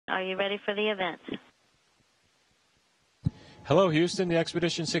Are you ready for the event? Hello, Houston. The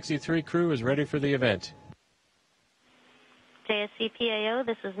Expedition 63 crew is ready for the event. JSCPAO,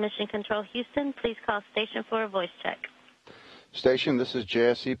 this is Mission Control Houston. Please call station for a voice check. Station, this is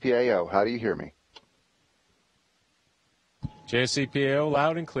JSCPAO. How do you hear me? JSCPAO,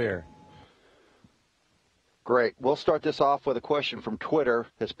 loud and clear. Great. We'll start this off with a question from Twitter.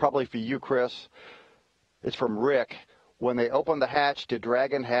 It's probably for you, Chris. It's from Rick. When they opened the hatch, did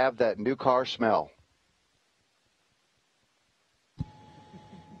Dragon have that new car smell?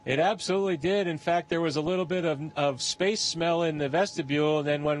 It absolutely did. In fact, there was a little bit of space smell in the vestibule. And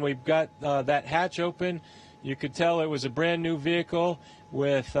then when we got that hatch open, you could tell it was a brand new vehicle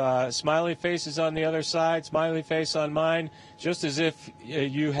with smiley faces on the other side, smiley face on mine, just as if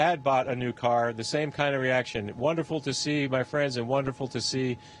you had bought a new car, the same kind of reaction. Wonderful to see, my friends, and wonderful to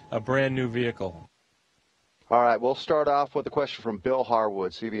see a brand new vehicle. All right, we'll start off with a question from Bill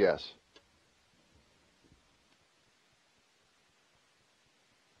Harwood, CBS.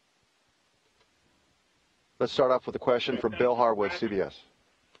 Let's start off with a question from Bill Harwood, CBS.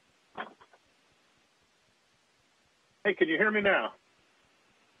 Hey, can you hear me now?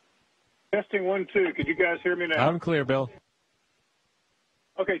 Testing 1, 2. Could you guys hear me now? I'm clear, Bill.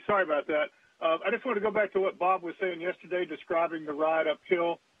 Okay, sorry about that. I just want to go back to what Bob was saying yesterday, describing the ride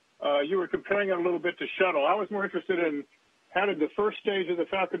uphill. You were comparing it a little bit to shuttle. I was more interested in how did the first stage of the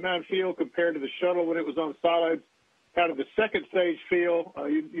Falcon 9 feel compared to the shuttle when it was on solids? How did the second stage feel?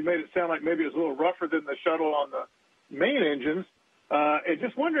 You made it sound like maybe it was a little rougher than the shuttle on the main engines. And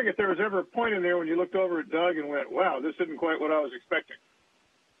just wondering if there was ever a point in there when you looked over at Doug and went, wow, this isn't quite what I was expecting.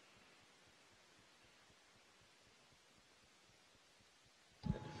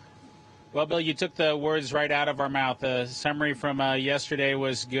 Well, Bill, you took the words right out of our mouth. The summary from yesterday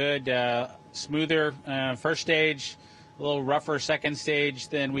was good, smoother first stage, a little rougher second stage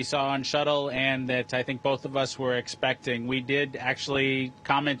than we saw on shuttle, and that I think both of us were expecting. We did actually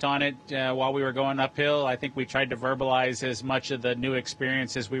comment on it while we were going uphill. I think we tried to verbalize as much of the new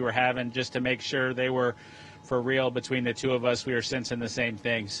experiences we were having just to make sure they were for real between the two of us. We were sensing the same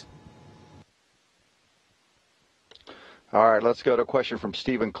things. All right, let's go to a question from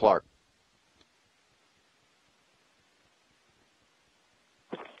Stephen Clark.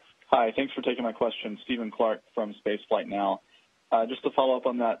 Hi, thanks for taking my question. Stephen Clark from Spaceflight Now. Just to follow up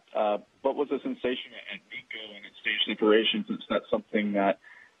on that, what was the sensation at MECO and its stage separation, since that's something that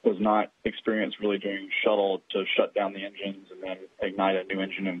was not experienced really during shuttle, to shut down the engines and then ignite a new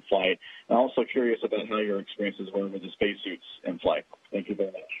engine in flight? I'm also curious about how your experiences were with the spacesuits in flight. Thank you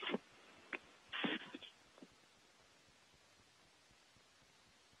very much.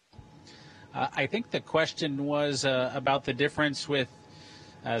 I think the question was about the difference with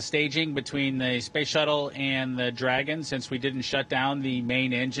staging between the space shuttle and the Dragon, since we didn't shut down the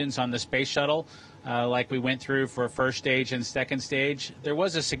main engines on the space shuttle like we went through for first stage and second stage. There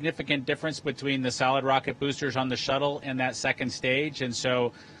was a significant difference between the solid rocket boosters on the shuttle and that second stage, and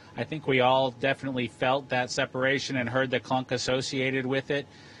so I think we all definitely felt that separation and heard the clunk associated with it.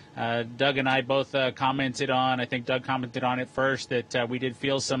 Doug and I both commented on, I think Doug commented on it first, that we did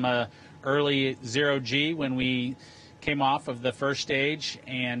feel some early zero-G when we came off of the first stage,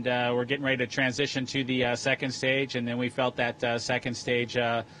 and we're getting ready to transition to the second stage, and then we felt that second stage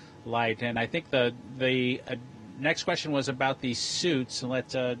light. And I think the next question was about the suits. And let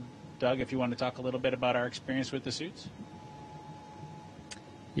Doug, if you want to talk a little bit about our experience with the suits.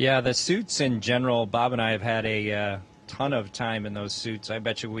 Yeah, the suits in general, Bob and I have had a ton of time in those suits. I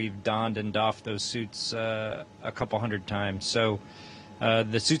bet you we've donned and doffed those suits a couple hundred times. So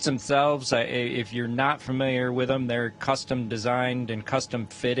the suits themselves, if you're not familiar with them, they're custom designed and custom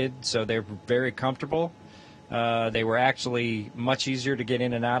fitted, so they're very comfortable. They were actually much easier to get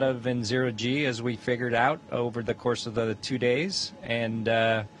in and out of in zero-G, as we figured out over the course of the 2 days. And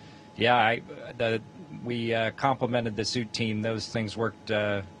we complimented the suit team. Those things worked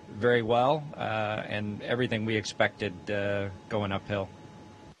very well, and everything we expected going uphill.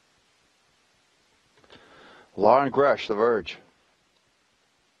 Lauren Gresh, The Verge.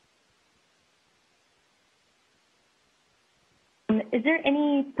 Is there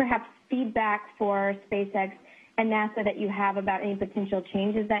any, perhaps, feedback for SpaceX and NASA that you have about any potential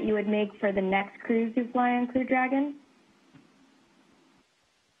changes that you would make for the next crews who fly on Crew Dragon?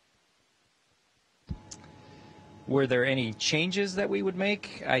 Were there any changes that we would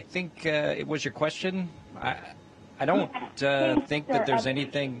make? I think it was your question. I don't think that there's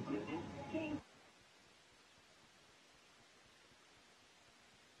anything.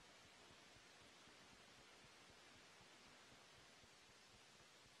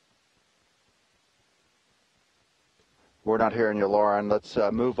 We're not hearing you, Lauren. Let's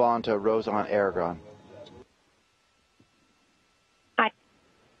move on to Roseanne Aragon. Hi,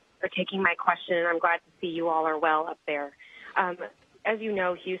 for taking my question, and I'm glad to see you all are well up there. As you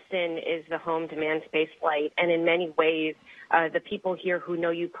know, Houston is the home to manned space flight, and in many ways, the people here who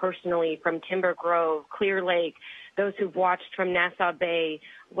know you personally from Timber Grove, Clear Lake, those who've watched from Nassau Bay,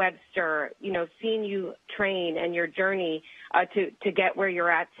 Webster, seen you train and your journey to get where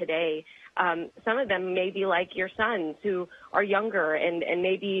you're at today. Some of them may be like your sons who are younger and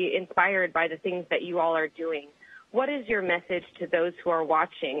may be inspired by the things that you all are doing. What is your message to those who are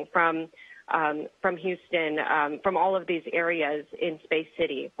watching from Houston, from all of these areas in Space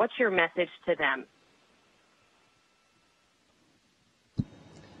City? What's your message to them?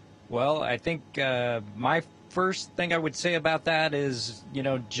 Well, I think my first thing I would say about that is,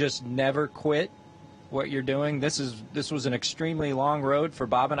 just never quit what you're doing. This was an extremely long road for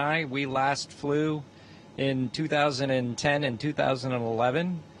Bob and I. We last flew in 2010 and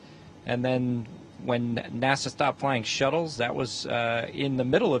 2011, and then when NASA stopped flying shuttles, that was in the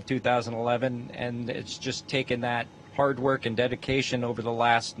middle of 2011, and it's just taken that hard work and dedication over the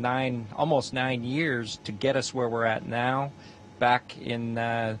last almost 9 years to get us where we're at now, back in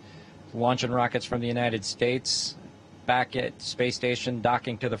launching rockets from the United States, back at Space Station,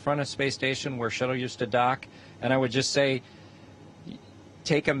 docking to the front of Space Station where shuttle used to dock. And I would just say,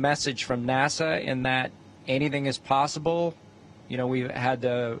 take a message from NASA in that anything is possible. We've had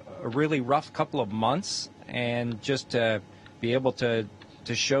a really rough couple of months, and just to be able to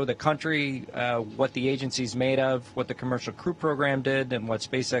show the country what the agency's made of, what the Commercial Crew Program did, and what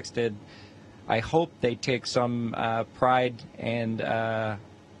SpaceX did, I hope they take some pride and a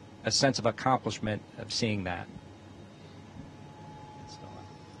sense of accomplishment of seeing that.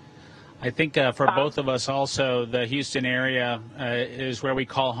 I think for both of us also, the Houston area is where we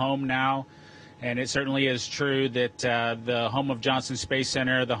call home now. And it certainly is true that the home of Johnson Space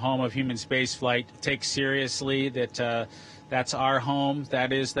Center, the home of human spaceflight, takes seriously that that's our home.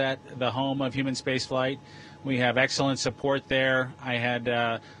 That is the home of human spaceflight. We have excellent support there. I had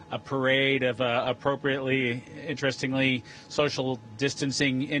a parade of appropriately, interestingly, social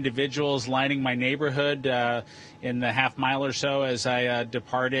distancing individuals lining my neighborhood in the half mile or so as I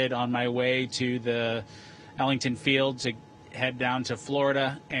departed on my way to the Ellington Field to head down to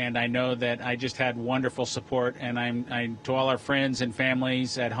Florida. And I know that I just had wonderful support. And I'm to all our friends and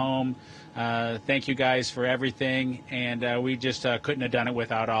families at home, thank you guys for everything. And we just couldn't have done it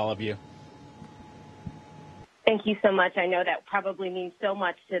without all of you. Thank you so much. I know that probably means so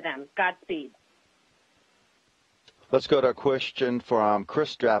much to them. Godspeed. Let's go to a question from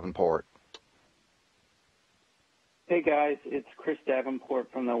Chris Davenport. Hey, guys. It's Chris Davenport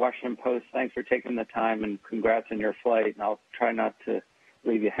from the Washington Post. Thanks for taking the time, and congrats on your flight. And I'll try not to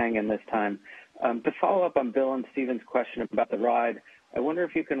leave you hanging this time. To follow up on Bill and Stephen's question about the ride, I wonder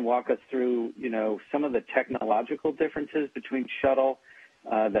if you can walk us through, some of the technological differences between shuttle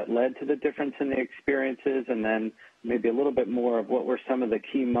that led to the difference in the experiences, and then maybe a little bit more of what were some of the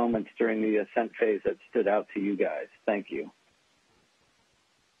key moments during the ascent phase that stood out to you guys. Thank you.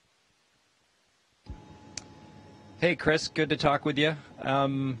 Hey, Chris, good to talk with you.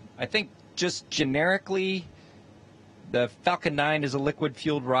 I think just generically, the Falcon 9 is a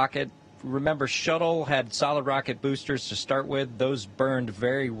liquid-fueled rocket. Remember, shuttle had solid rocket boosters to start with. Those burned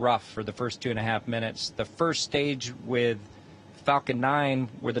very rough for the first 2.5 minutes. The first stage with Falcon 9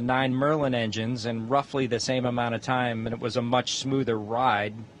 were the 9 Merlin engines, and roughly the same amount of time, and it was a much smoother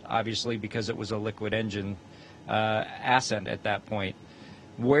ride, obviously, because it was a liquid engine ascent at that point.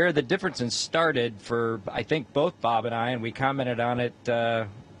 Where the differences started for, I think, both Bob and I, and we commented on it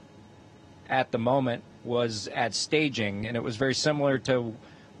at the moment, was at staging, and it was very similar to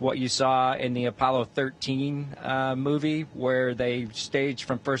what you saw in the Apollo 13 movie, where they staged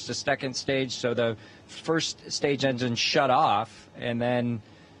from first to second stage. So the first stage engine shut off, and then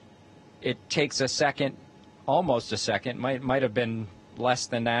it takes a second, almost a second, might have been less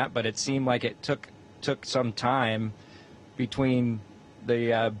than that, but it seemed like it took some time between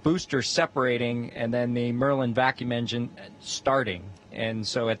the booster separating and then the Merlin vacuum engine starting. And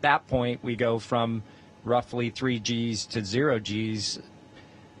so at that point, we go from roughly 3 Gs to 0 Gs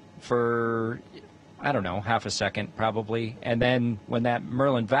for, I don't know, half a second probably. And then when that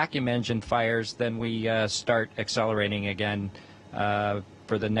Merlin vacuum engine fires, then we start accelerating again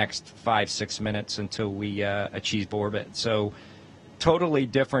for the next 5-6 minutes until we achieve orbit. So totally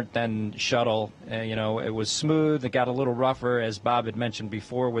different than shuttle. It was smooth. It got a little rougher, as Bob had mentioned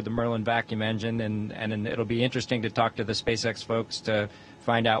before, with the Merlin vacuum engine, and it'll be interesting to talk to the SpaceX folks to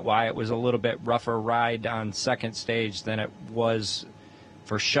find out why it was a little bit rougher ride on second stage than it was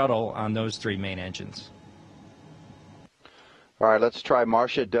for shuttle on those 3 main engines. All right, let's try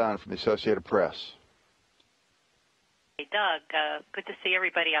Marcia Dunn from the Associated Press. Hey, Doug, good to see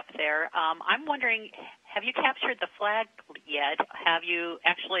everybody up there. I'm wondering, have you captured the flag yet? Have you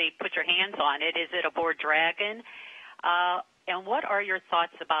actually put your hands on it? Is it aboard Dragon? And what are your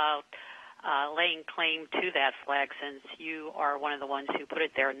thoughts about laying claim to that flag, since you are one of the ones who put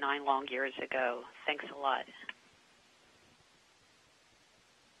it there 9 long years ago? Thanks a lot.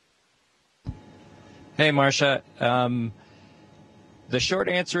 Hey, Marcia. The short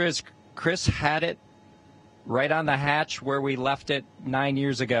answer is Chris had it right on the hatch where we left it 9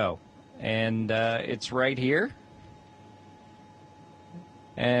 years ago. And it's right here.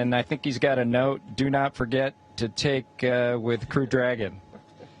 And I think he's got a note, do not forget to take with Crew Dragon.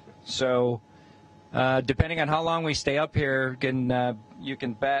 So depending on how long we stay up here, you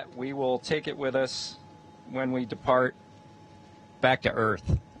can bet we will take it with us when we depart back to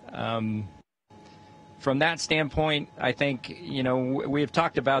Earth. From that standpoint, I think, we've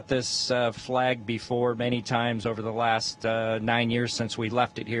talked about this flag before many times over the last 9 years since we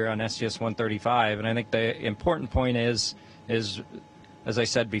left it here on STS-135. And I think the important point is, as I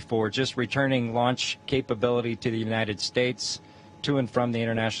said before, just returning launch capability to the United States to and from the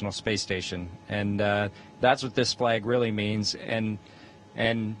International Space Station. And that's what this flag really means. And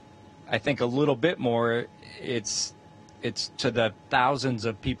I think a little bit more, it's to the thousands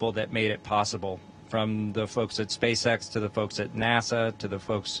of people that made it possible, from the folks at SpaceX to the folks at NASA to the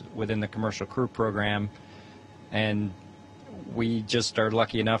folks within the Commercial Crew Program. And we just are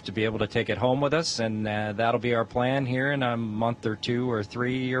lucky enough to be able to take it home with us, and that'll be our plan here in a month or 2 or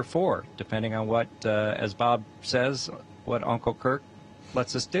 3 or 4, depending on what, as Bob says, what Uncle Kirk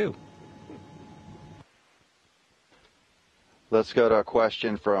lets us do. Let's go to a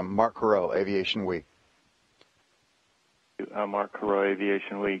question from Mark Carreau, Aviation Week. Mark Carreau,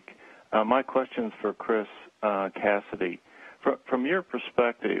 Aviation Week. My question's for Chris Cassidy. From your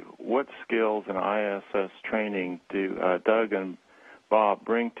perspective, what skills in ISS training do Doug and Bob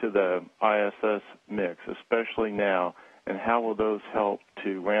bring to the ISS mix, especially now, and how will those help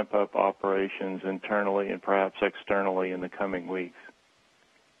to ramp up operations internally and perhaps externally in the coming weeks?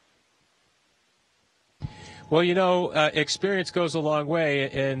 Well, experience goes a long way,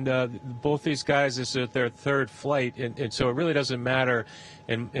 and both these guys, this is their 3rd flight, and so it really doesn't matter,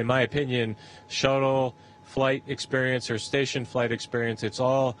 in my opinion, shuttle flight experience or station flight experience. It's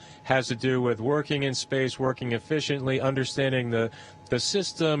all has to do with working in space, working efficiently, understanding the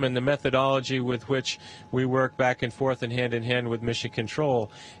system and the methodology with which we work back and forth and hand with mission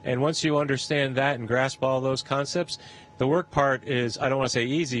control. And once you understand that and grasp all those concepts, the work part is, I don't want to say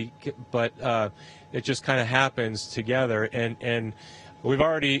easy, but it just kind of happens together, and we've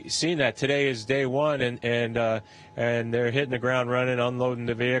already seen that. Today is day 1, and they're hitting the ground running, unloading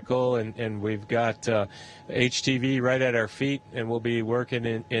the vehicle, and we've got HTV right at our feet, and we'll be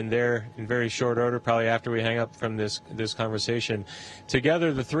working in there in very short order, probably after we hang up from this conversation.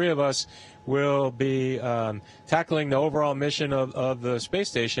 Together, the 3 of us will be tackling the overall mission of the space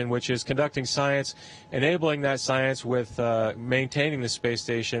station, which is conducting science, enabling that science with maintaining the space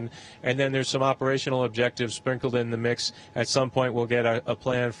station, and then there's some operational objectives sprinkled in the mix. At some point, we'll get a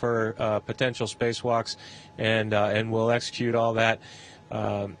plan for potential spacewalks, and we'll execute all that.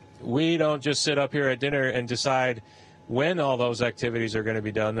 We don't just sit up here at dinner and decide when all those activities are going to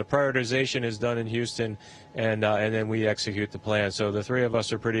be done. The prioritization is done in Houston, and then we execute the plan. So the 3 of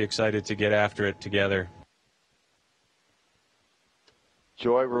us are pretty excited to get after it together.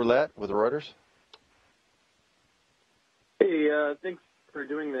 Joy Roulette with Reuters. Hey, thanks for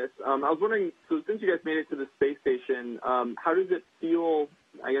doing this. I was wondering, so since you guys made it to the space station, how does it feel,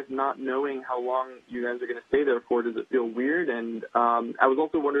 I guess, not knowing how long you guys are going to stay there for? Does it feel weird? And I was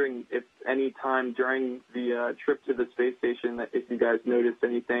also wondering if any time during the trip to the space station, if you guys noticed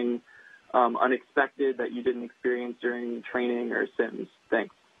anything unexpected that you didn't experience during training or sims.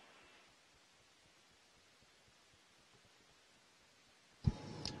 Thanks.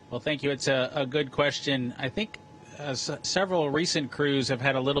 Well, thank you. It's a good question. I think several recent crews have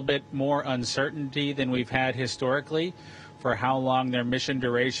had a little bit more uncertainty than we've had historically for how long their mission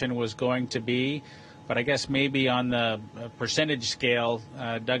duration was going to be. But I guess maybe on the percentage scale,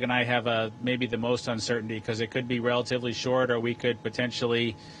 Doug and I have maybe the most uncertainty, because it could be relatively short, or we could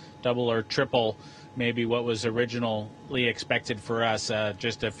potentially double or triple maybe what was originally expected for us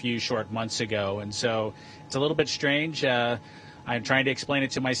just a few short months ago. And so it's a little bit strange. I'm trying to explain it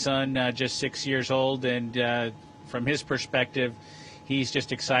to my son, just 6 years old, and from his perspective, he's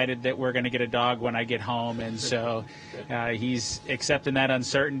just excited that we're going to get a dog when I get home, and so he's accepting that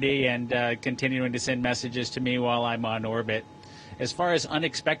uncertainty and continuing to send messages to me while I'm on orbit. As far as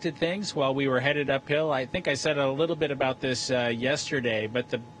unexpected things, while we were headed uphill, I think I said a little bit about this yesterday, but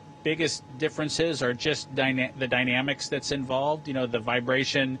the biggest differences are just the dynamics that's involved, the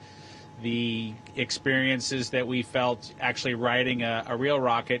vibration, the experiences that we felt actually riding a real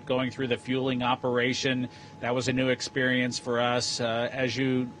rocket, going through the fueling operation. That was a new experience for us. As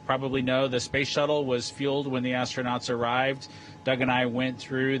you probably know, the space shuttle was fueled when the astronauts arrived. Doug and I went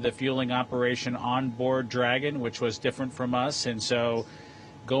through the fueling operation on board Dragon, which was different from us. And so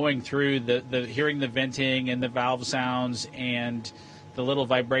going through the hearing the venting and the valve sounds and the little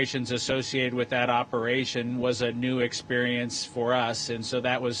vibrations associated with that operation was a new experience for us. And so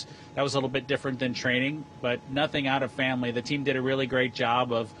that was a little bit different than training, but nothing out of family. The team did a really great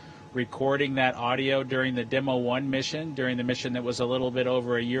job of recording that audio during the Demo 1 mission, during the mission that was a little bit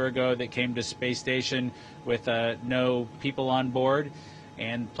over a year ago that came to space station with no people on board,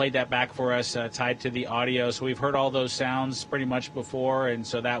 and played that back for us tied to the audio. So we've heard all those sounds pretty much before, and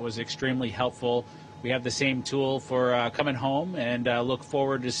so that was extremely helpful. We have the same tool for coming home, and look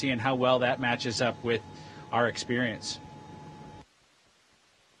forward to seeing how well that matches up with our experience.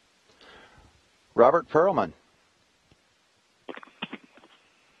 Robert Perlman.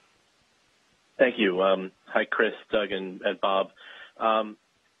 Thank you. Hi, Chris, Doug, and Bob.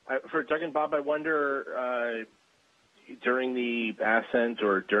 For Doug and Bob, I wonder, during the ascent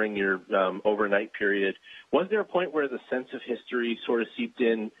or during your overnight period, was there a point where the sense of history sort of seeped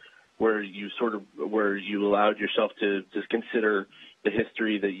in, where you allowed yourself to just consider the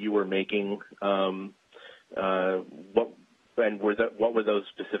history that you were making? What were those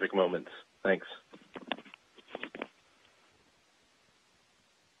specific moments? Thanks.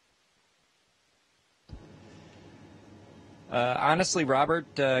 Honestly, Robert,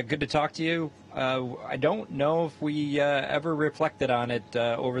 good to talk to you. I don't know if we ever reflected on it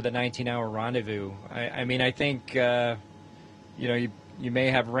over the 19-hour rendezvous. I mean, I think, you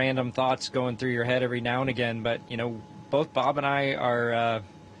may have random thoughts going through your head every now and again, but, both Bob and I are,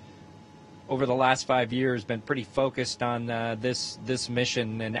 over the last 5 years, been pretty focused on this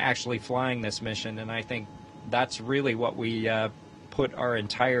mission and actually flying this mission, and I think that's really what we put our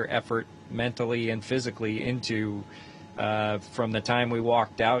entire effort mentally and physically into from the time we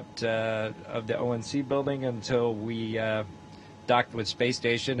walked out of the ONC building until we docked with Space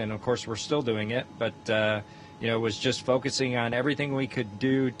Station, and of course we're still doing it, but it was just focusing on everything we could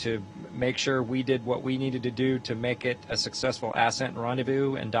do to make sure we did what we needed to do to make it a successful ascent and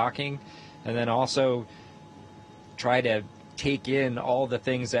rendezvous and docking, and then also try to take in all the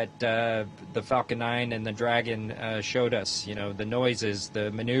things that the Falcon 9 and the Dragon showed us, the noises, the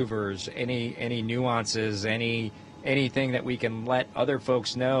maneuvers, any nuances, anything that we can let other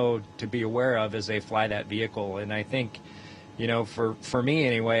folks know to be aware of as they fly that vehicle. And I think, for me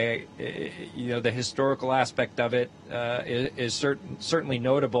anyway, the historical aspect of it is certainly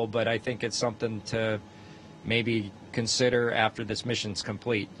notable, but I think it's something to maybe consider after this mission's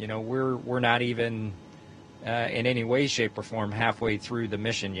complete. We're not even in any way, shape, or form halfway through the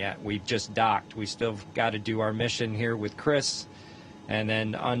mission yet. We've just docked. We still got to do our mission here with Chris, and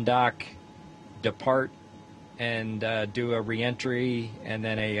then undock, depart, and do a reentry, and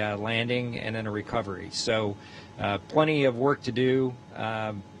then a landing, and then a recovery. So plenty of work to do,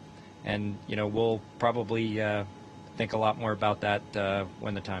 and we'll probably think a lot more about that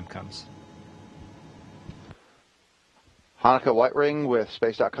when the time comes. Hanukkah Whitering with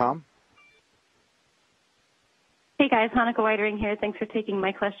Space.com. Hey guys, Hanukkah Whitering here. Thanks for taking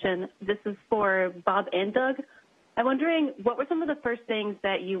my question. This is for Bob and Doug. I'm wondering, what were some of the first things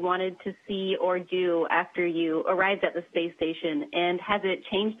that you wanted to see or do after you arrived at the space station? And has it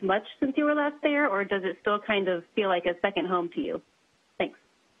changed much since you were last there, or does it still kind of feel like a second home to you? Thanks.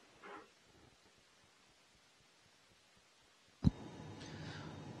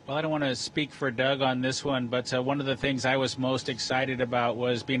 Well, I don't want to speak for Doug on this one, but one of the things I was most excited about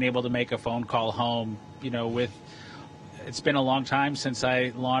was being able to make a phone call home. It's been a long time since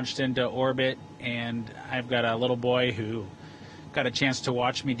I launched into orbit, and I've got a little boy who got a chance to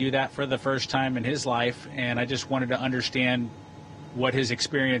watch me do that for the first time in his life, and I just wanted to understand what his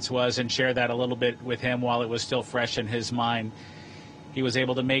experience was and share that a little bit with him while it was still fresh in his mind. He was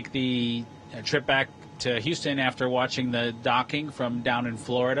able to make the trip back to Houston after watching the docking from down in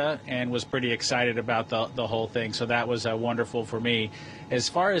Florida, and was pretty excited about the whole thing, so that was wonderful for me. As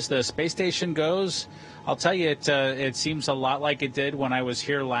far as the space station goes, I'll tell you, it seems a lot like it did when I was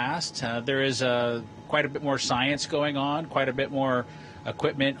here last. There is quite a bit more science going on, quite a bit more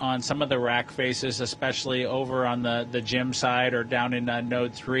equipment on some of the rack faces, especially over on the gym side or down in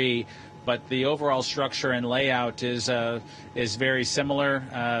Node 3. but the overall structure and layout is very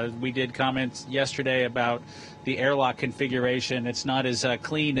similar. We did comment yesterday about the airlock configuration. It's not as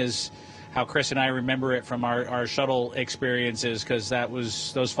clean as how Chris and I remember it from our shuttle experiences, because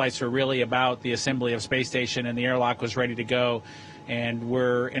those flights were really about the assembly of Space Station, and the airlock was ready to go. And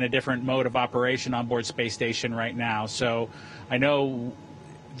we're in a different mode of operation on board Space Station right now. So I know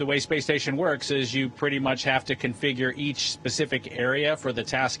the way Space Station works is you pretty much have to configure each specific area for the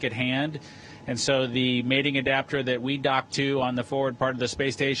task at hand. And so the mating adapter that we docked to on the forward part of the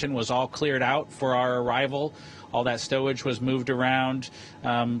Space Station was all cleared out for our arrival. All that stowage was moved around.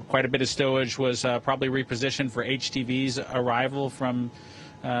 Quite a bit of stowage was probably repositioned for HTV's arrival from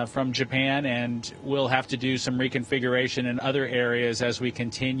Japan, and we'll have to do some reconfiguration in other areas as we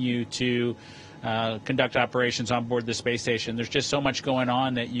continue to conduct operations on board the space station. There's just so much going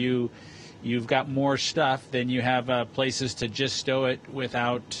on that you've got more stuff than you have places to just stow it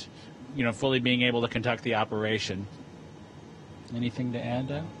without fully being able to conduct the operation. Anything to add,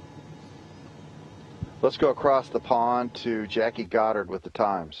 Doug? Let's go across the pond to Jackie Goddard with the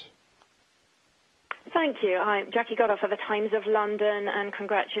Times. Thank you. I'm Jackie Goddard for the Times of London, and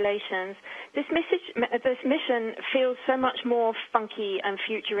congratulations. This mission feels so much more funky and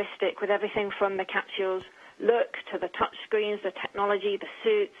futuristic, with everything from the capsule's look to the touch screens, the technology, the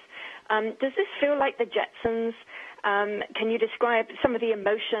suits. Does this feel like the Jetsons? Can you describe some of the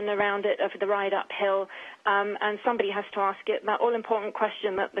emotion around it, of the ride uphill? And somebody has to ask it that all-important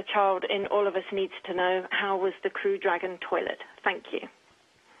question that the child in all of us needs to know: how was the Crew Dragon toilet? Thank you.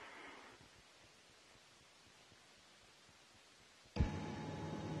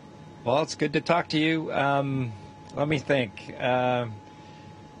 Well, it's good to talk to you. Let me think.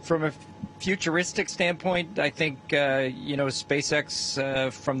 From a futuristic standpoint, I think,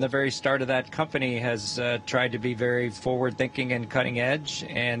 SpaceX, from the very start of that company, has tried to be very forward-thinking and cutting edge,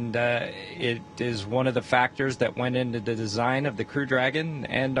 and it is one of the factors that went into the design of the Crew Dragon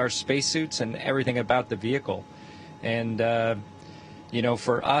and our spacesuits and everything about the vehicle. And,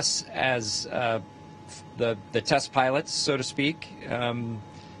 for us as the test pilots, so to speak,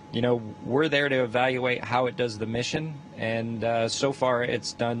 we're there to evaluate how it does the mission, and so far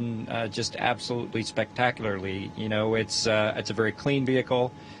it's done just absolutely spectacularly. It's a very clean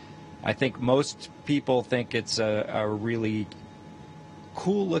vehicle. I think most people think it's a really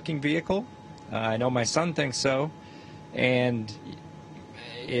cool-looking vehicle. I know my son thinks so, and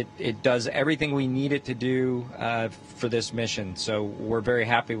it does everything we need it to do for this mission, so we're very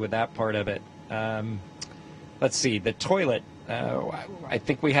happy with that part of it. Let's see, the toilet. I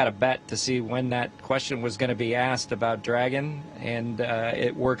think we had a bet to see when that question was going to be asked about Dragon, and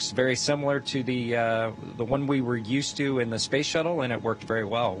it works very similar to the one we were used to in the space shuttle, and it worked very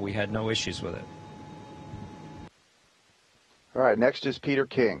well. We had no issues with it. All right, next is Peter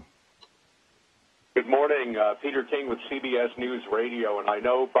King. Good morning, Peter King with CBS News Radio, and I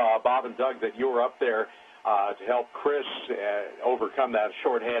know, Bob and Doug, that you were up there to help Chris overcome that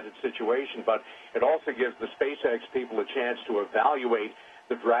shorthanded situation, but it also gives the SpaceX people a chance to evaluate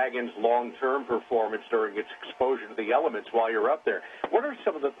the Dragon's long-term performance during its exposure to the elements while you're up there. What are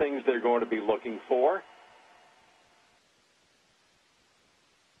some of the things they're going to be looking for?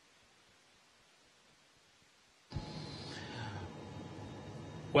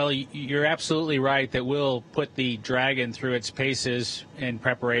 Well, you're absolutely right that we'll put the Dragon through its paces in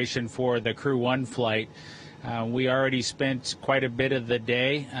preparation for the Crew 1 flight. We already spent quite a bit of the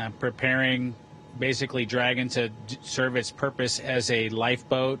day preparing basically Dragon to serve its purpose as a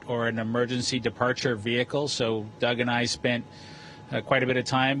lifeboat or an emergency departure vehicle. So Doug and I spent quite a bit of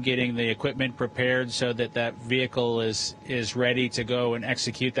time getting the equipment prepared so that that vehicle is ready to go and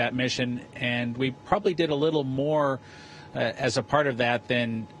execute that mission. And we probably did a little more as a part of that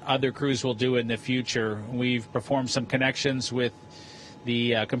than other crews will do in the future. We've performed some connections with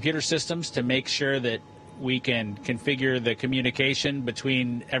the computer systems to make sure that we can configure the communication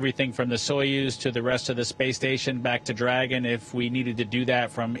between everything from the Soyuz to the rest of the space station back to Dragon if we needed to do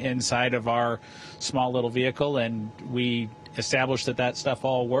that from inside of our small little vehicle, and we established that stuff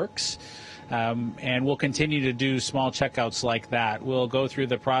all works. And we'll continue to do small checkouts like that. We'll go through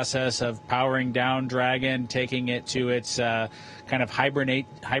the process of powering down Dragon, taking it to its kind of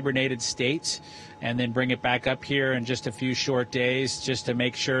hibernated state, and then bring it back up here in just a few short days just to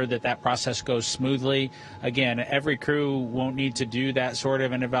make sure that process goes smoothly. Again, every crew won't need to do that sort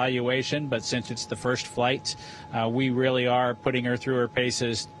of an evaluation, but since it's the first flight, we really are putting her through her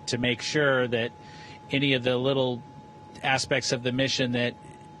paces to make sure that any of the little aspects of the mission that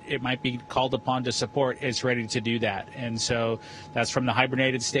it might be called upon to support, it's ready to do that. And so that's from the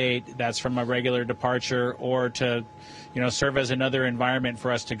hibernated state, that's from a regular departure, or to serve as another environment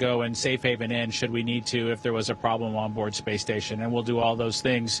for us to go and safe haven in should we need to if there was a problem on board space station. And we'll do all those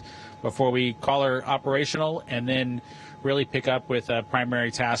things before we call her operational, and then really pick up with a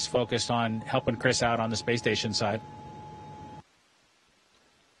primary task focused on helping Chris out on the space station side.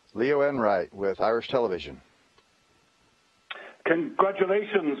 Leo Enright with Irish Television.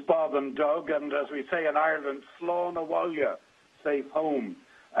 Congratulations, Bob and Doug, and as we say in Ireland, slán a bhaile, safe home.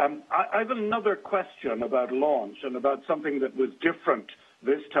 I have another question about launch and about something that was different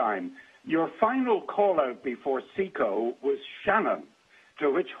this time. Your final call-out before SECO was Shannon, to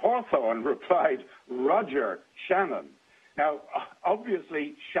which Hawthorne replied, Roger, Shannon. Now,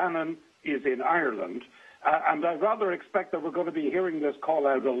 obviously, Shannon is in Ireland, and I rather expect that we're going to be hearing this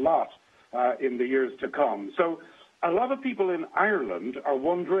call-out a lot in the years to come. So a lot of people in Ireland are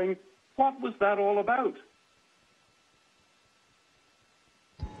wondering, what was that all about?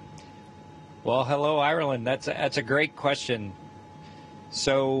 Well, hello, Ireland. That's a great question.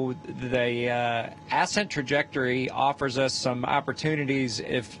 So the ascent trajectory offers us some opportunities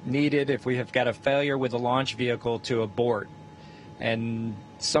if needed, if we have got a failure with the launch vehicle, to abort. And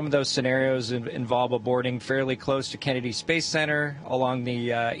some of those scenarios involve aborting fairly close to Kennedy Space Center, along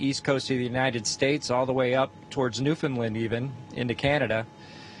the east coast of the United States, all the way up towards Newfoundland, even into Canada.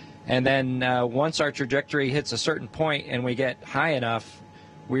 And then once our trajectory hits a certain point and we get high enough,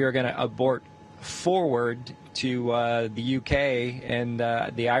 we are going to abort forward to the UK and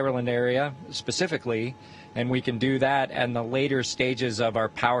the Ireland area specifically, and we can do that in the later stages of our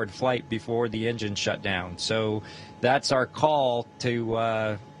powered flight before the engine shut down. So that's our call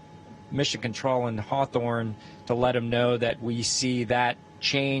to Mission Control and Hawthorne, to let them know that we see that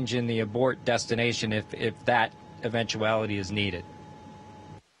change in the abort destination if that eventuality is needed.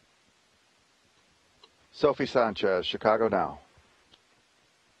 Sophie Sanchez, Chicago Now.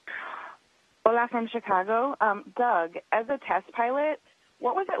 Hola from Chicago. Doug, as a test pilot,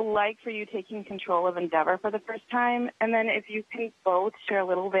 what was it like for you taking control of Endeavour for the first time? And then if you can both share a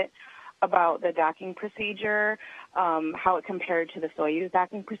little bit about the docking procedure, how it compared to the Soyuz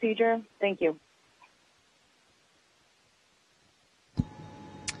docking procedure. Thank you.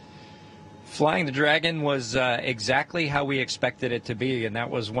 Flying the Dragon was exactly how we expected it to be, and that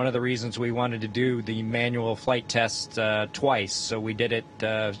was one of the reasons we wanted to do the manual flight test twice. So we did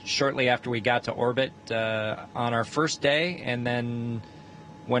it shortly after we got to orbit on our first day, and then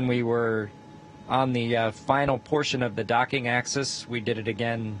when we were on the final portion of the docking axis, we did it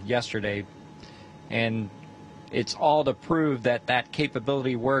again yesterday. And it's all to prove that that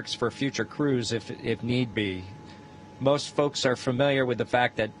capability works for future crews if need be. Most folks are familiar with the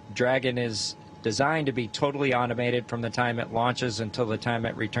fact that Dragon is designed to be totally automated from the time it launches until the time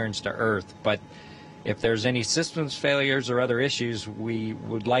it returns to Earth. But if there's any systems failures or other issues, we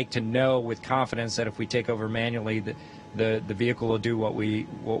would like to know with confidence that if we take over manually, the vehicle will do what we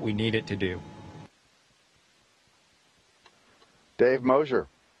need it to do. Dave Mosier.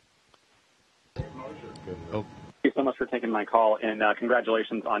 Thank you so much for taking my call, and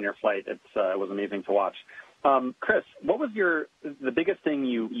congratulations on your flight. It was amazing to watch. Chris, what was the biggest thing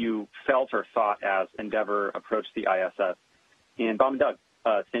you felt or thought as Endeavour approached the ISS? And Bob and Doug,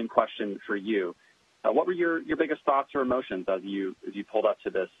 same question for you. What were your biggest thoughts or emotions as you pulled up to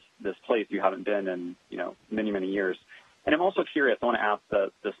this place you haven't been in many years? And I'm also curious. I want to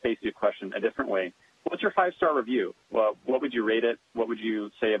ask the spacesuit question a different way. What's your 5-star review? Well, what would you rate it? What would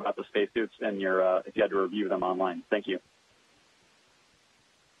you say about the spacesuits and if you had to review them online? Thank you.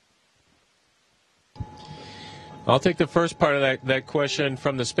 I'll take the first part of that question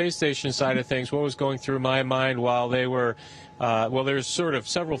from the space station side of things. What was going through my mind while they were, there's sort of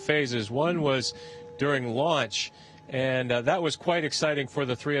several phases. One was during launch, and that was quite exciting for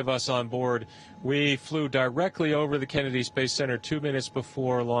the three of us on board. We flew directly over the Kennedy Space Center 2 minutes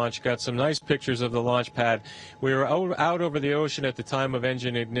before launch, got some nice pictures of the launch pad. We were out over the ocean at the time of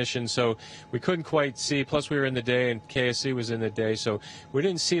engine ignition, so we couldn't quite see. Plus, we were in the day, and KSC was in the day, so we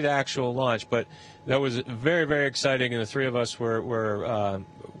didn't see the actual launch. But that was very, very exciting, and the three of us were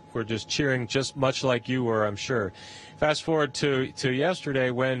just cheering, just much like you were, I'm sure. Fast forward to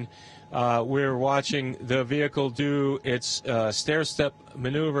yesterday when we were watching the vehicle do its stair-step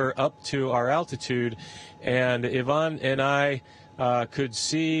maneuver up to our altitude, and Yvonne and I could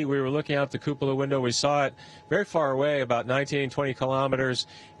see, we were looking out the cupola window, we saw it very far away, about 19, 20 kilometers,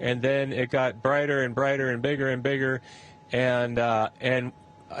 and then it got brighter and brighter and bigger, and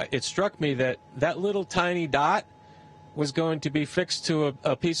it struck me that little tiny dot was going to be fixed to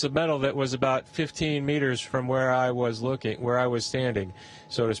a piece of metal that was about 15 meters from where I was standing,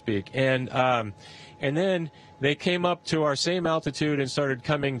 so to speak. And then they came up to our same altitude and started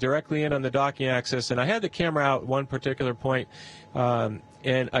coming directly in on the docking axis. And I had the camera out at one particular point,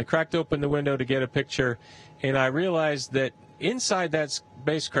 and I cracked open the window to get a picture, and I realized that inside that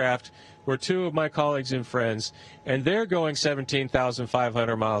spacecraft were two of my colleagues and friends, and they're going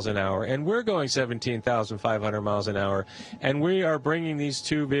 17,500 miles an hour, and we're going 17,500 miles an hour, and we are bringing these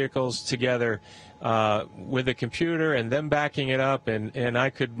two vehicles together with a computer and them backing it up, and I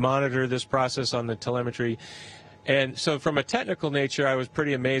could monitor this process on the telemetry. And so from a technical nature, I was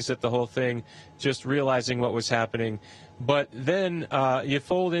pretty amazed at the whole thing, just realizing what was happening. But then you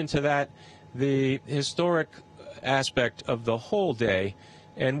fold into that the historic aspect of the whole day,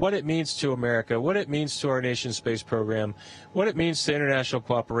 and what it means to America, what it means to our nation's space program, what it means to international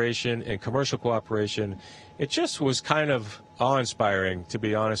cooperation and commercial cooperation. It just was kind of awe-inspiring, to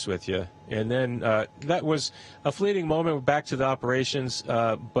be honest with you. And then that was a fleeting moment back to the operations,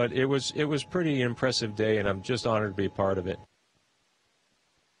 but it was pretty impressive day, and I'm just honored to be part of it.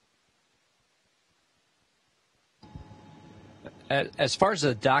 As far as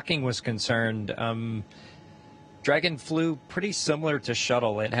the docking was concerned, Dragon flew pretty similar to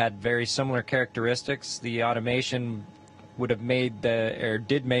Shuttle. It had very similar characteristics. The automation would have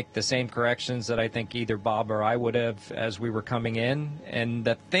did make the same corrections that I think either Bob or I would have as we were coming in. And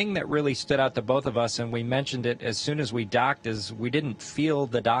the thing that really stood out to both of us, and we mentioned it as soon as we docked, is we didn't feel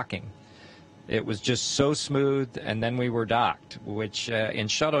the docking. It was just so smooth, and then we were docked, which in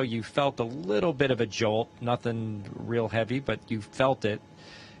Shuttle you felt a little bit of a jolt, nothing real heavy, but you felt it.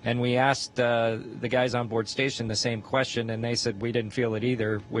 And we asked the guys on board station the same question, and they said we didn't feel it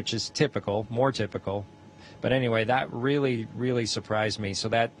either, which is typical, more typical. But anyway, that really, really surprised me. So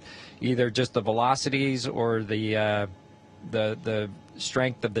that either just the velocities or the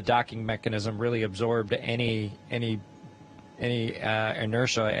strength of the docking mechanism really absorbed any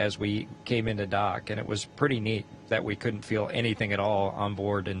inertia as we came into dock, and it was pretty neat that we couldn't feel anything at all on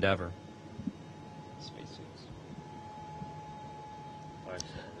board Endeavour.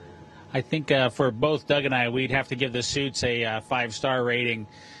 I think for both Doug and I, we'd have to give the suits a 5-star rating.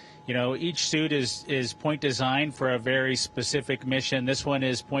 You know, each suit is point designed for a very specific mission. This one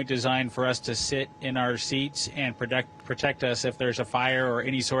is point designed for us to sit in our seats and protect us if there's a fire or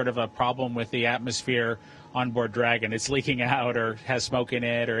any sort of a problem with the atmosphere on board Dragon. It's leaking out or has smoke in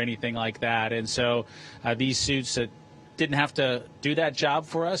it or anything like that. And so these suits didn't have to do that job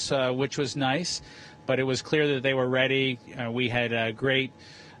for us, which was nice. But it was clear that they were ready. We had great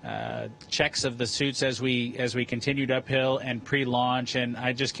checks of the suits as we continued uphill and pre-launch, and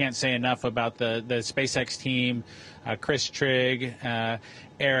I just can't say enough about the SpaceX team, Chris Trigg,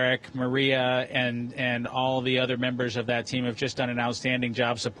 Eric, Maria, and all the other members of that team have just done an outstanding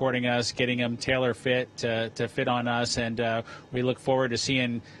job supporting us, getting them tailor fit to fit on us, and we look forward to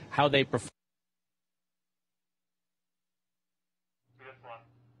seeing how they perform.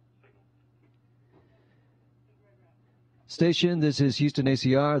 Station, this is Houston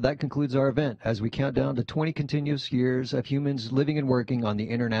ACR. That concludes our event as we count down to 20 continuous years of humans living and working on the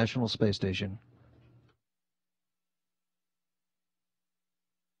International Space Station.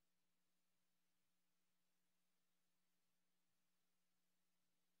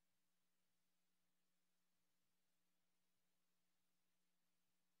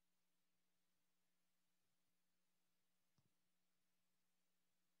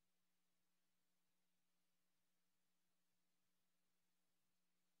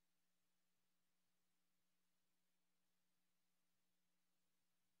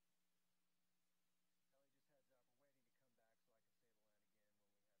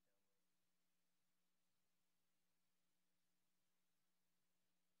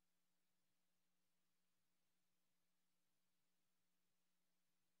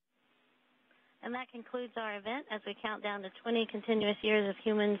 And that concludes our event as we count down to 20 continuous years of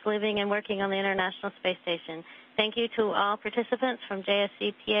humans living and working on the International Space Station. Thank you to all participants from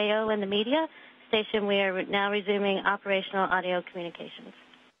JSC, PAO, and the media. Station, we are now resuming operational audio communications.